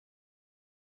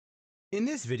In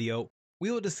this video,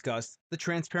 we will discuss the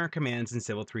transparent commands in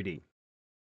Civil 3D.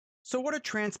 So what are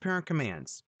transparent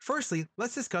commands? Firstly,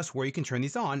 let's discuss where you can turn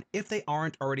these on if they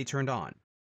aren't already turned on.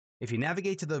 If you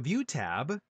navigate to the View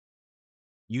tab,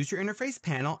 use your interface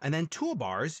panel, and then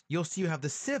toolbars, you'll see you have the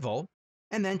Civil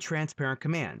and then transparent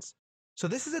commands. So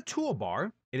this is a toolbar.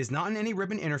 It is not in any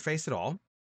ribbon interface at all.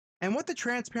 And what the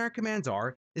transparent commands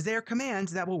are is they are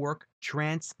commands that will work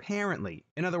transparently.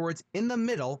 In other words, in the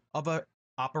middle of an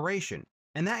operation.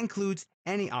 And that includes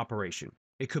any operation.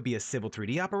 It could be a Civil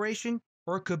 3D operation,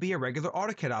 or it could be a regular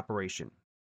AutoCAD operation.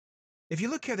 If you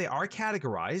look here, they are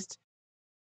categorized.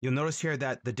 You'll notice here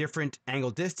that the different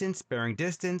angle distance, bearing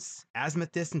distance,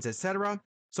 azimuth distance, etc.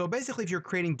 So basically, if you're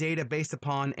creating data based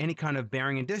upon any kind of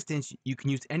bearing and distance, you can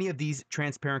use any of these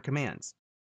transparent commands.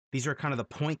 These are kind of the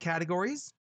point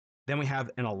categories. Then we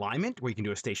have an alignment where you can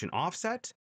do a station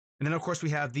offset. And then, of course, we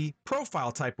have the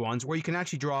profile type ones where you can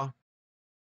actually draw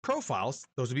profiles.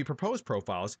 Those would be proposed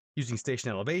profiles using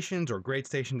station elevations or grade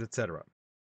stations, etc.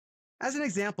 As an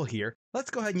example here,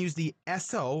 let's go ahead and use the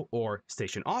SO or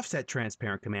station offset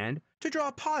transparent command to draw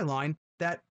a polyline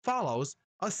that follows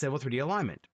a Civil 3D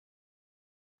alignment.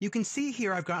 You can see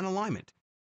here I've got an alignment.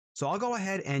 So I'll go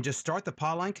ahead and just start the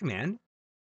polyline command.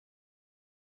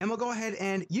 And we'll go ahead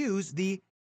and use the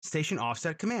station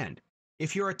offset command.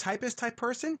 If you're a typist type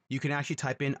person, you can actually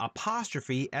type in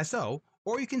apostrophe SO,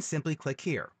 or you can simply click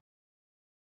here.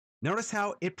 Notice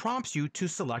how it prompts you to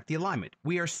select the alignment.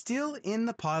 We are still in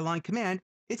the polyline command,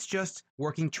 it's just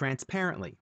working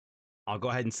transparently. I'll go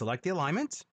ahead and select the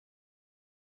alignment.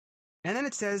 And then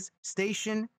it says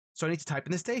station, so I need to type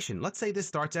in the station. Let's say this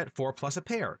starts at 4 plus a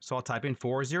pair, so I'll type in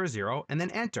 400 and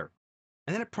then enter.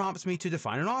 And then it prompts me to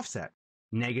define an offset.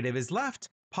 Negative is left,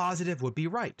 positive would be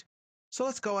right. So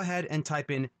let's go ahead and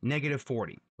type in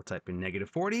 -40. We'll type in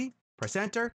 -40, press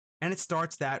enter, and it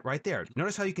starts that right there.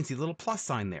 Notice how you can see the little plus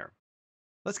sign there.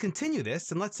 Let's continue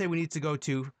this, and let's say we need to go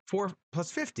to 4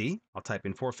 plus 50. I'll type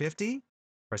in 450,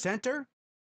 press enter,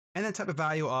 and then type a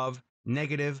value of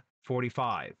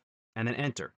 -45, and then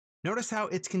enter. Notice how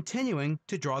it's continuing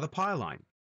to draw the polyline.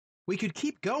 We could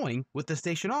keep going with the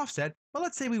station offset, but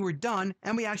let's say we were done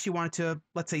and we actually wanted to,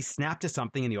 let's say, snap to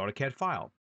something in the AutoCAD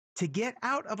file. To get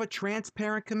out of a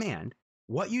transparent command,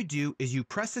 what you do is you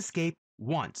press escape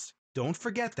once. Don't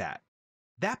forget that.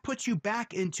 That puts you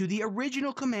back into the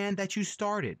original command that you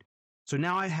started. So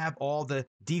now I have all the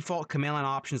default command line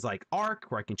options like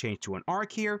arc, where I can change to an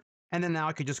arc here, and then now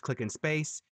I can just click in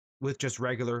space with just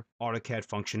regular AutoCAD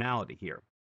functionality here.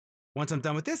 Once I'm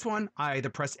done with this one, I either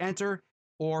press enter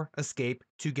or escape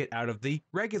to get out of the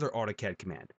regular AutoCAD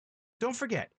command. Don't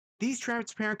forget, these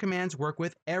transparent commands work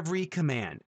with every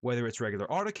command, whether it's regular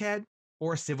AutoCAD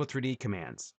or Civil 3D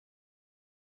commands.